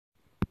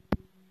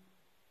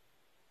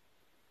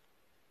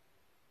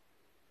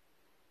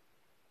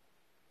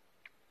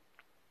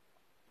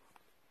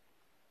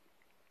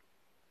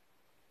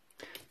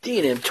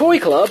D&M Toy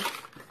Club?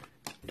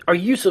 Are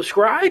you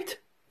subscribed?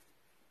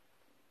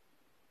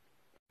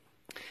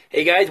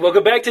 Hey guys,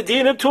 welcome back to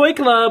D&M Toy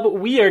Club.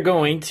 We are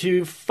going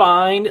to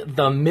find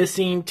the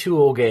missing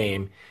tool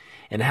game.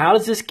 And how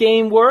does this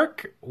game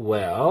work?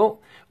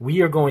 Well,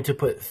 we are going to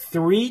put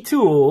 3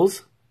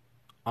 tools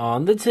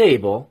on the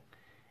table,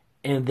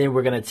 and then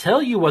we're going to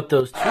tell you what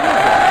those tools are.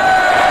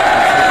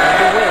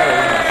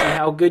 See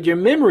how good your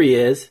memory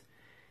is.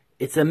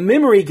 It's a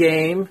memory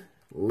game.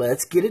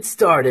 Let's get it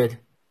started.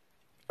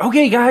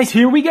 Okay, guys,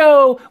 here we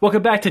go.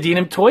 Welcome back to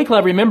D&M Toy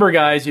Club. Remember,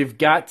 guys, you've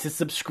got to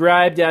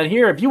subscribe down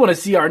here if you want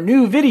to see our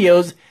new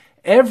videos.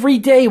 Every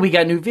day we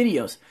got new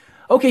videos.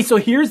 Okay, so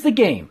here's the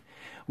game.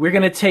 We're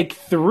going to take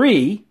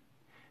three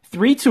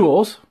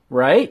tools,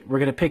 right? We're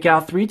going to pick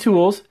out 3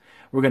 tools.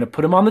 We're going to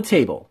put them on the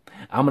table.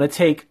 I'm going to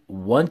take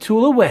 1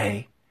 tool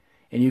away,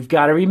 and you've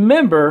got to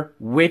remember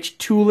which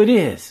tool it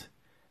is.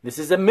 This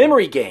is a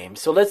memory game,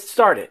 so let's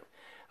start it.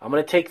 I'm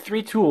going to take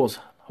 3 tools.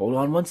 Hold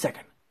on 1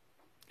 second.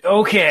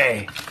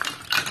 Okay.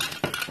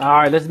 All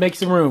right, let's make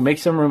some room. Make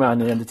some room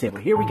out on the table.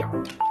 Here we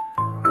go.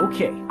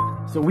 Okay,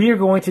 so we are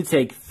going to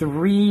take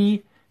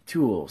 3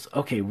 tools.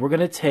 Okay, we're going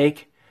to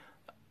take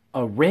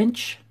a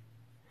wrench.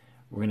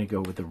 We're going to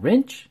go with a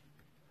wrench,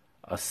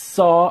 a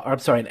saw, or I'm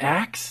sorry, an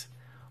axe,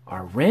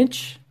 our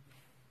wrench,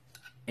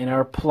 and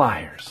our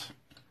pliers.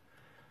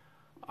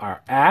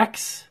 Our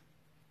axe,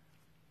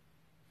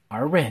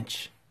 our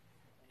wrench,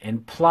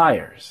 and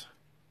pliers.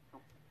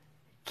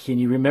 Can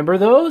you remember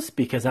those?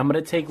 Because I'm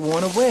going to take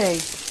one away,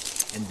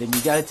 and then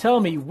you got to tell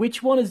me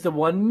which one is the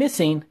one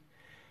missing.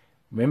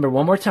 Remember,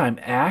 one more time.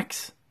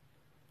 Axe,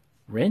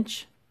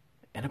 wrench,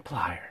 and a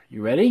plier.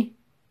 You ready?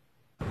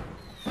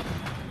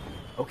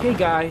 Okay,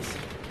 guys.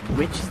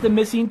 Which is the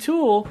missing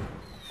tool?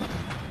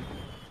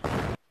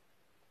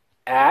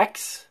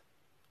 Axe,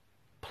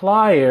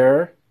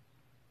 plier.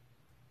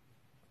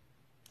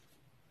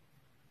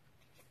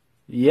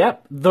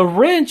 Yep, the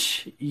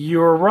wrench.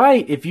 You're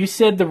right. If you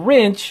said the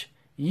wrench,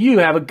 you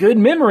have a good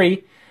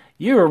memory.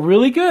 You're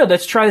really good.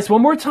 Let's try this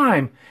one more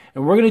time.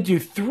 And we're going to do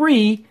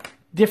 3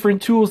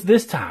 different tools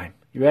this time.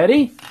 You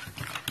ready?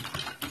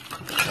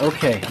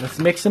 Okay, let's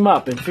mix them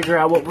up and figure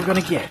out what we're going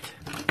to get.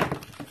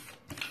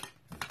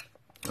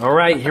 All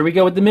right, here we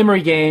go with the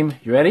memory game.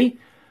 You ready?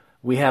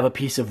 We have a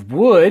piece of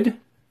wood,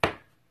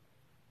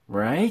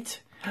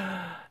 right?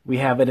 We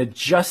have an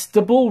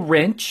adjustable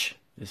wrench.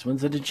 This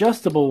one's an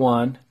adjustable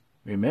one.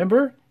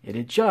 Remember, it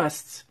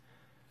adjusts.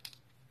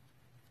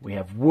 We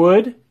have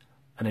wood,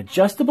 an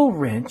adjustable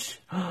wrench,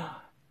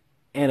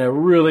 and a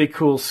really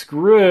cool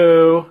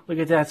screw. Look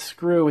at that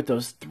screw with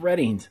those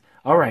threadings.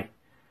 All right,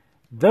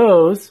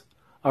 those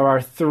are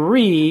our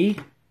 3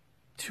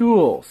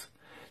 tools.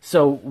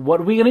 So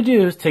what we're going to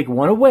do is take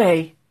one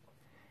away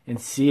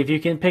and see if you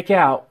can pick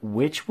out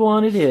which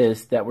one it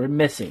is that we're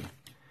missing.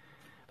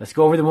 Let's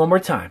go over them one more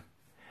time.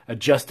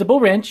 Adjustable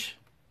wrench,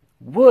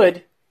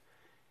 wood,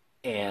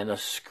 and a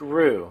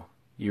screw.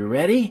 You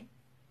ready?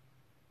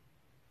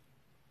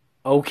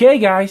 Okay,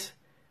 guys.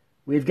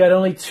 We've got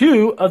only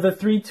 2 of the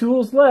 3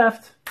 tools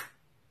left.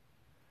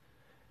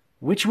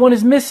 Which one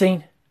is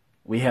missing?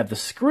 We have the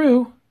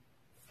screw,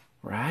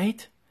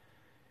 right?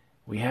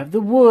 We have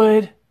the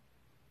wood,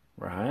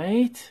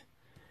 right?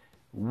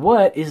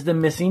 What is the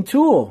missing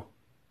tool?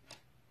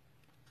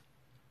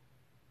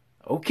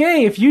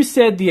 Okay, if you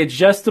said the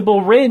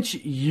adjustable wrench,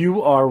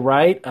 you are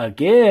right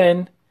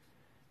again.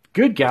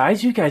 Good,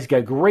 guys. You guys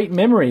got great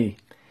memory.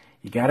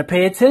 You got to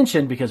pay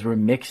attention because we're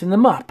mixing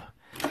them up.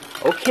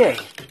 Okay,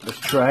 let's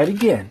try it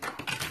again.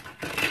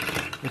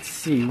 Let's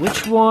see,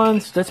 which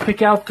ones? Let's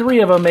pick out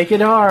 3 of them. Make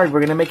it hard. We're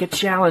going to make it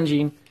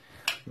challenging.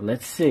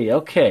 Let's see.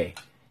 Okay,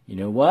 you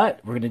know what?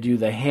 We're going to do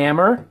the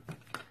hammer.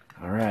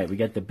 All right, we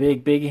got the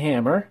big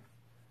hammer.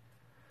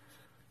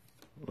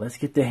 Let's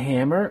get the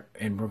hammer,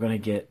 and we're going to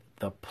get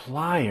the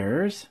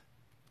pliers.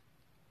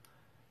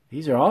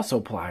 These are also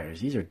pliers.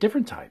 These are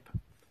different type.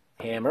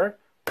 Hammer,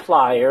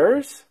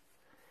 pliers,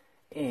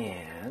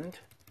 and,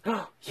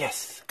 oh,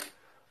 yes,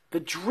 the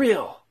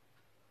drill.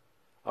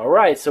 All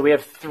right, so we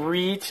have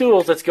 3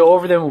 tools. Let's go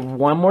over them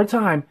one more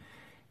time.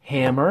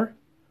 Hammer,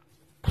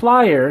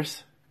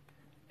 pliers,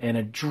 and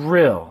a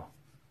drill.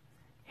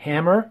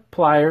 Hammer,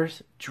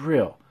 pliers,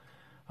 drill.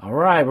 All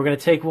right, we're going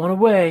to take one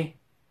away.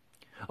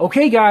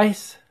 Okay,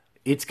 guys,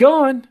 it's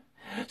gone.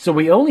 So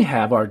we only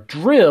have our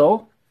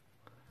drill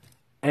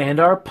and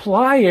our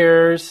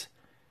pliers.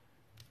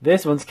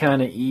 This one's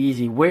kind of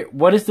easy.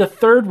 What is the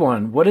third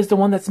one? What is the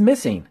one that's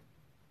missing?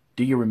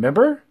 Do you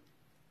remember?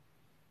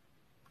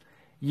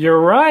 You're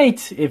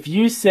right. If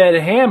you said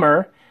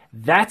hammer,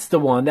 that's the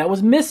one that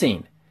was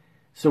missing.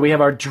 So we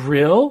have our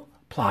drill,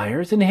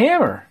 pliers, and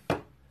hammer.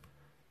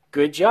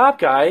 Good job,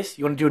 guys.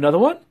 You want to do another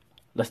one?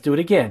 Let's do it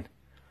again.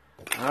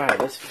 All right,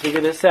 let's figure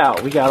this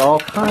out. We got all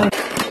kinds.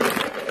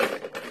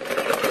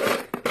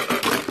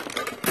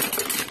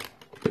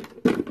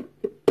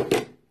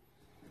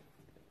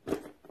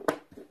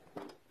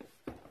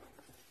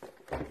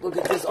 Look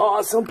at this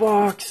awesome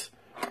box.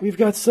 We've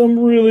got some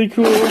really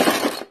cool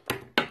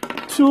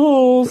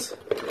tools.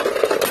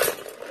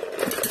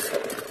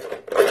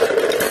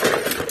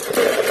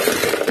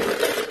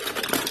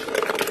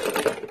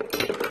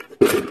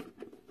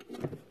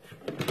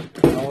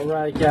 All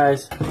right,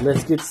 guys,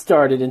 let's get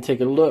started and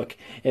take a look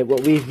at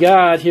what we've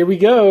got. Here we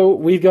go.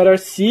 We've got our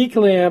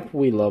C-clamp.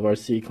 We love our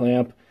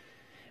C-clamp.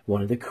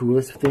 One of the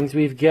coolest things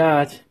we've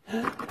got.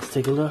 Let's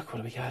take a look. What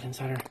do we got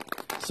inside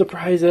our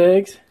surprise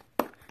eggs?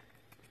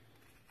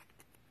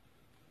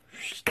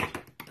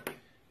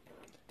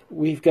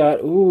 We've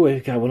got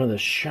one of the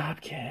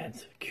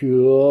Shopkins.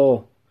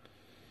 Cool.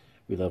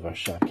 We love our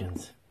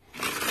Shopkins.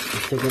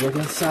 Let's take a look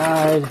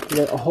inside. We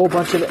got a whole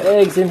bunch of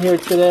eggs in here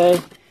today.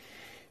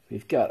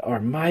 We've got our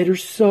miter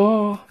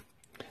saw.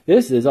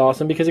 This is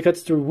awesome because it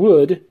cuts through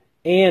wood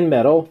and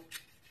metal.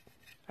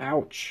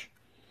 Ouch.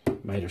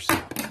 Miter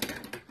saw.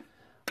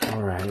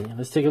 Alright,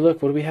 let's take a look.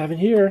 What do we have in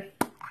here?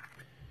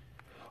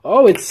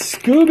 Oh, it's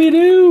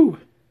Scooby-Doo!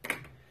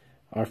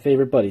 Our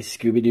favorite buddy,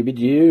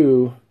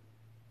 Scooby-Dooby-Doo.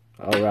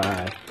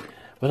 Alright.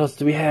 What else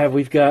do we have?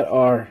 We've got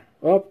our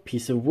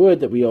piece of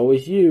wood that we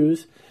always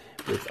use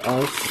with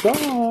our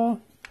saw.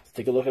 Let's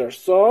take a look at our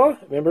saw.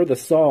 Remember, the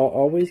saw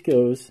always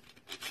goes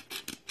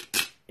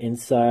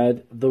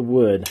inside the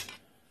wood.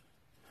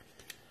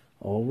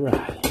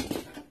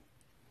 Alright.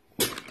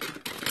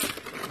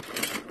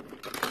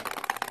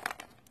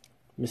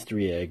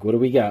 Mystery egg. What do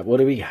we got? What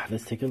do we got?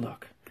 Let's take a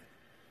look.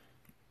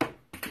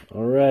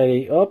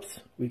 Alrighty.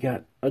 Oops. We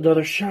got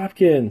another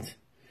Shopkins.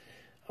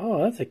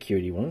 Oh, that's a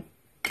cutie one.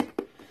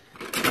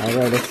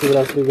 Alright, let's see what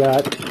else we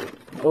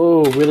got.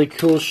 Oh, really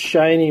cool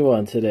shiny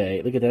one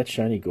today. Look at that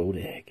shiny gold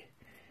egg.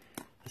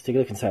 Let's take a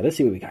look inside. Let's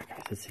see what we got,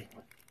 guys. Let's see.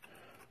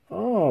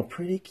 Oh,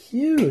 pretty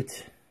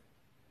cute.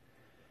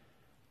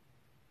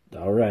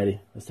 Alrighty.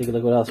 Let's take a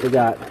look what else we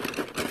got.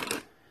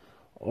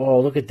 Oh,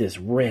 look at this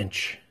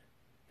wrench.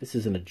 This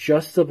is an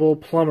adjustable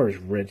plumber's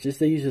wrench.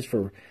 They use this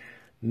for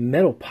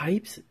metal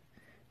pipes.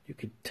 You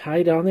could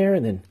tie down there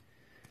and then,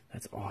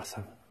 that's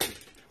awesome.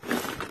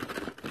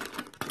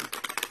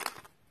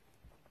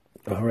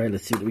 All right,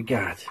 let's see what we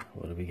got.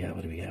 What do we got?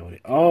 What do we got?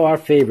 Oh, our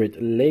favorite,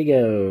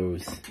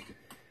 Legos.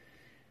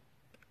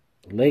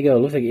 Lego,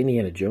 looks like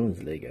Indiana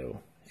Jones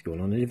Lego. He's going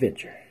on an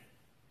adventure.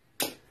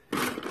 Let's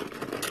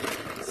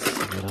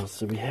see what else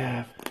do we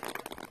have.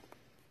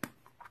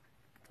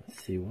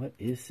 Let's see, what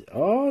is...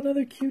 Oh,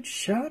 another cute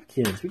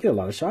Shopkins. We got a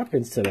lot of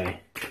Shopkins today.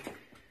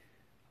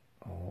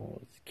 Oh,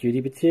 it's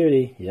cutie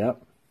patootie.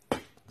 Yep.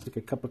 It's like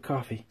a cup of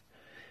coffee.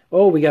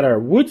 Oh, we got our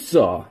wood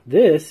saw.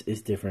 This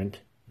is different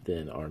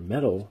than our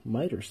metal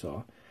miter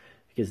saw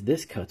because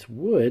this cuts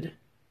wood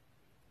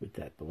with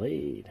that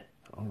blade.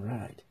 All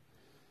right.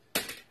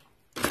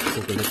 Let's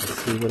take a look and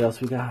see what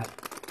else we got.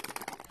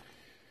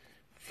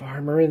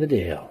 Farmer in the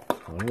Dale.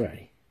 All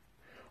right.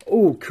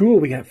 Oh, cool.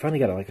 We finally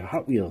got like a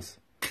Hot Wheels.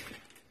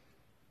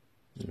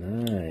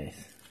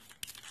 Nice.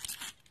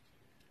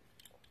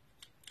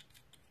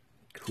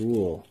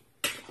 Cool.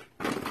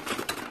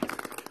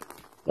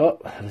 Oh,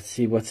 let's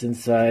see what's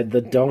inside the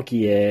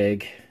donkey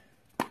egg.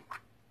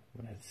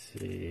 Let's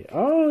see.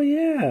 Oh,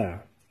 yeah.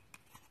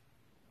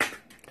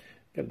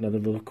 Got another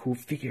little cool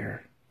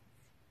figure.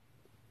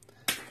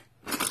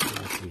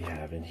 What do we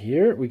have in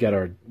here? We got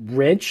our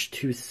wrench,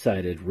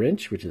 two-sided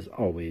wrench, which is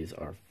always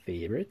our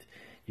favorite.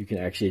 You can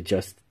actually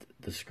adjust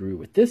the screw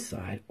with this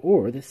side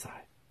or this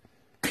side.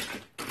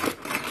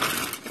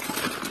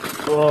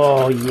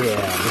 Oh,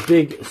 yeah. The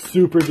big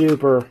super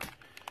duper.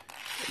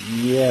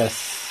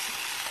 Yes.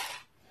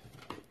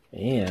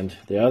 And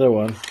the other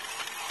one.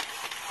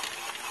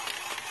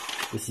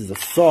 This is a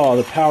saw,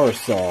 the power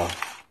saw.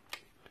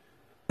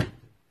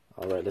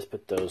 All right, let's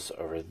put those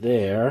over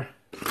there.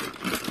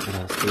 What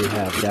else do we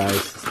have, guys?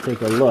 Let's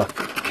take a look.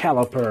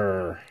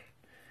 Caliper.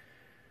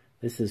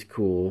 This is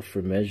cool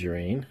for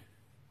measuring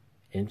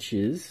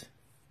inches.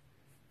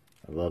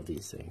 I love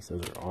these things.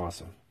 Those are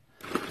awesome.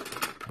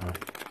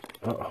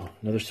 Uh-oh,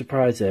 another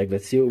surprise egg.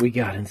 Let's see what we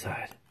got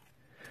inside.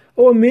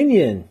 Oh, a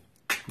Minion.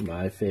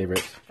 My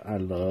favorite. I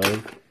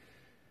love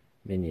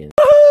Minions.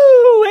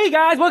 Woohoo! Hey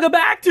guys, welcome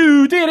back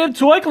to D&M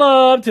Toy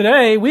Club.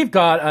 Today we've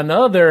got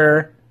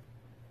another...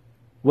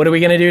 What are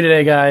we going to do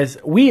today, guys?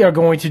 We are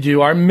going to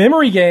do our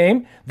memory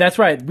game. That's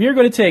right. We are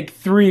going to take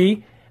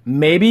 3,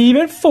 maybe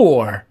even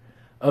 4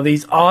 of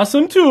these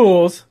awesome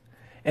tools,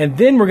 and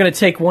then we're going to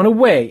take one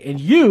away, and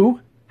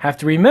you have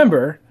to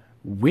remember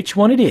which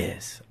one it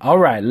is. All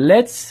right,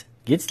 let's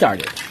get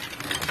started.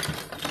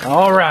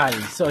 All right,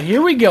 so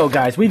here we go,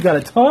 guys. We've got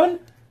a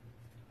ton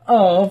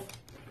of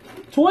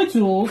toy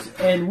tools,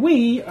 and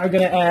we are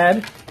going to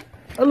add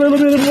a little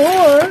bit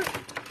more.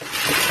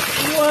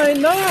 Why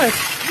not?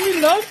 We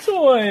love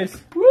toys.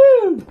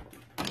 Woo!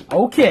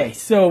 Okay,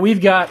 so we've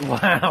got,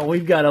 wow,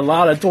 we've got a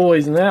lot of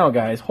toys now,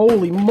 guys.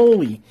 Holy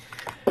moly.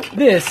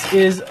 This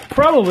is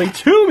probably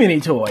too many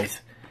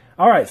toys.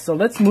 All right, so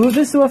let's move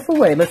this stuff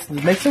away. Let's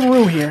make some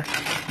room here.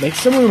 Make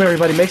some room,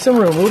 everybody. Make some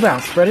room. Move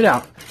out. Spread it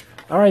out.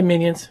 All right,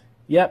 minions.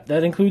 Yep,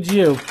 that includes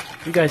you.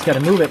 You guys got to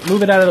move it.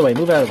 Move it out of the way.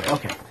 Move it out of the way.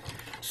 Okay.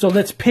 So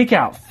let's pick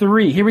out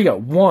 3. Here we go.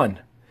 1.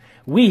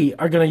 We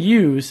are going to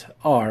use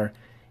our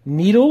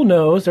needle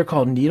nose. They're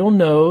called needle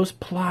nose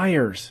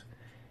pliers.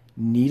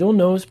 Needle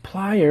nose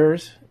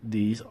pliers.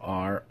 These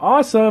are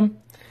awesome.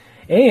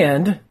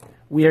 And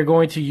we are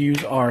going to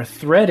use our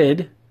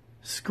threaded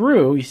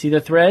screw, you see the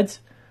threads?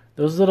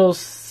 Those little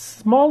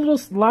small little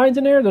lines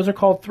in there, those are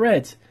called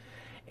threads.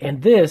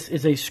 And this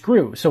is a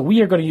screw. So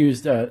we are going to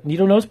use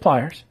needle nose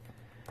pliers.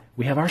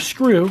 We have our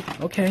screw.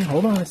 Okay,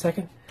 hold on a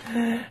second.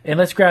 And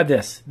let's grab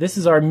this. This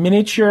is our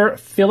miniature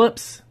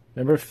Phillips.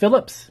 Remember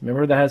Phillips?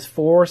 Remember that has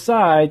 4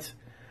 sides.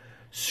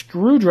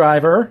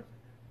 Screwdriver.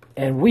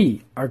 And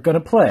we are going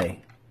to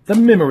play the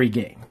memory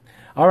game.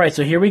 All right,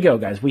 so here we go,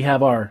 guys. We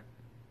have our,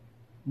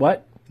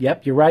 what?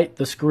 Yep, you're right,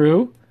 the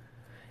screw,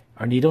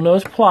 our needle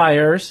nose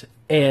pliers,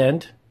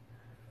 and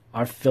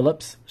our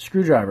Phillips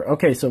screwdriver.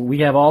 Okay, so we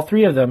have all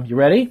 3 of them. You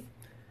ready?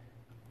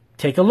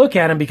 Take a look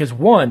at them because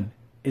one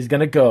is going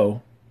to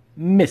go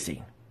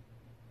missing.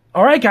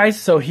 All right, guys,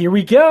 so here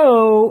we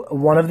go.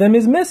 One of them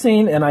is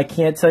missing, and I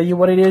can't tell you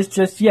what it is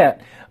just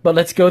yet. But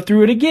let's go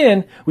through it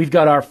again. We've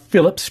got our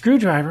Phillips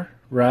screwdriver,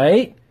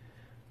 right?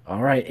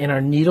 All right, and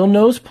our needle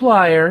nose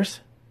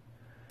pliers.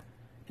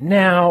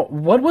 Now,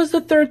 what was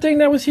the third thing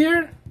that was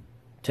here?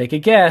 Take a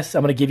guess.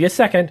 I'm going to give you a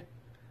second.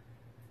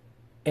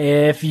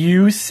 If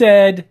you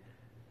said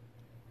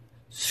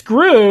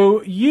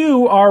screw,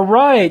 you are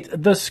right.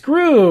 The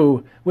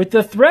screw with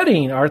the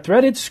threading. Our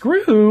threaded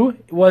screw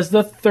was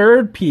the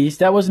third piece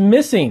that was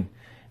missing.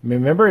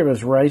 Remember, it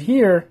was right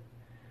here.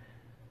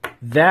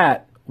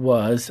 That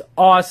was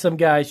awesome,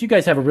 guys. You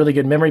guys have a really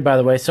good memory, by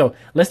the way. So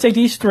let's take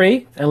these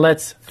 3 and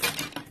let's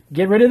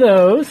get rid of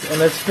those,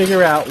 and let's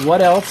figure out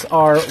what else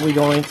are we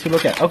going to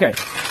look at. Okay,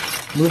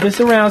 move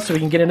this around so we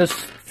can get into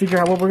figure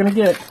out what we're going to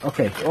get.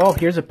 Okay, oh,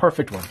 here's a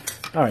perfect one.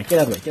 All right, get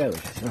out of the way, get out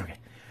of the way. Okay.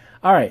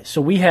 All right,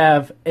 so we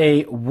have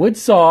a wood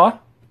saw,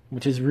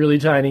 which is really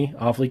tiny,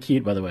 awfully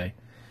cute, by the way.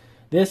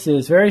 This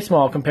is very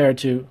small compared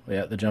to,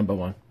 yeah, the jumbo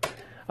one.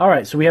 All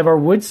right, so we have our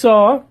wood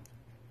saw.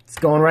 It's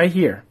going right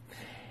here.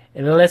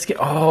 And then let's get,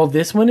 oh,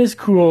 this one is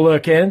cool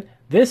looking.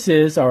 This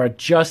is our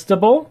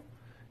adjustable.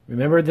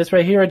 Remember, this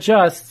right here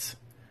adjusts.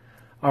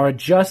 Our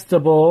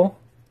adjustable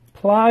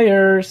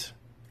pliers,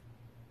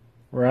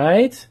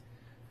 right?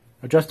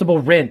 Adjustable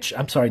wrench.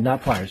 I'm sorry,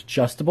 not pliers.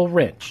 Adjustable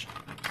wrench.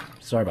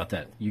 Sorry about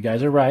that. You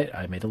guys are right.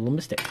 I made a little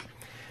mistake.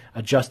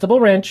 Adjustable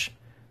wrench,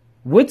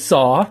 wood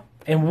saw,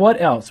 and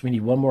what else? We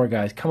need one more,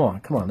 guys. Come on,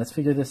 come on. Let's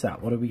figure this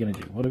out. What are we going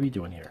to do? What are we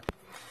doing here?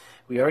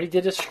 We already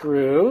did a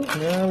screw.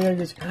 Now we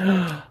just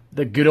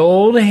the good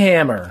old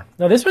hammer.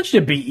 Now, this one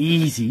should be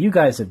easy. You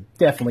guys have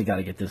definitely got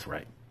to get this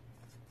right.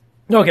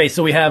 Okay,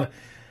 so we have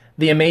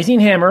the amazing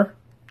hammer.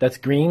 That's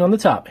green on the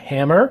top.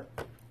 Hammer,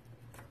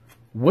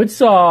 wood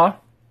saw,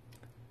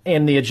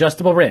 and the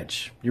adjustable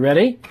wrench. You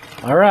ready?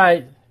 All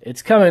right,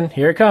 it's coming.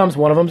 Here it comes.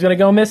 One of them's going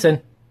to go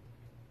missing.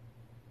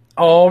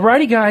 All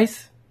righty,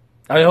 guys.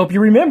 I hope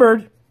you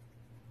remembered.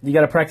 You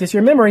got to practice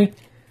your memory.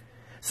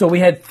 So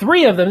we had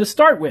 3 of them to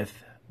start with.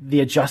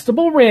 The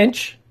adjustable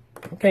wrench,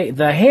 okay,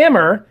 the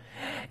hammer,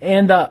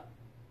 and the,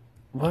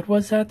 what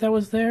was that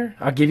was there?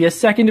 I'll give you a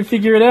second to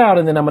figure it out,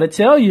 and then I'm going to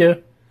tell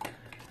you.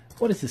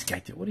 What does this guy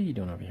do? What are you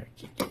doing over here?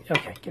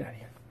 Okay, get out of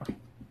here. Okay.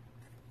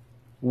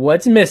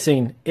 What's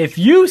missing? If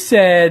you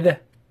said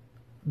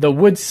the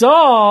wood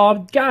saw,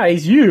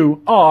 guys,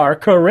 you are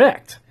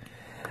correct.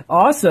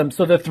 Awesome.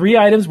 So the 3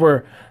 items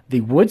were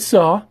the wood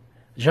saw,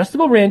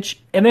 adjustable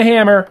wrench, and the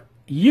hammer.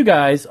 You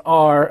guys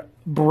are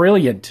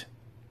brilliant.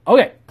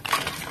 Okay.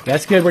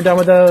 That's good. We're done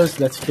with those.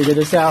 Let's figure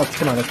this out.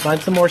 Come on, let's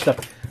find some more stuff.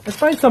 Let's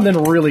find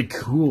something really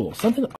cool. Something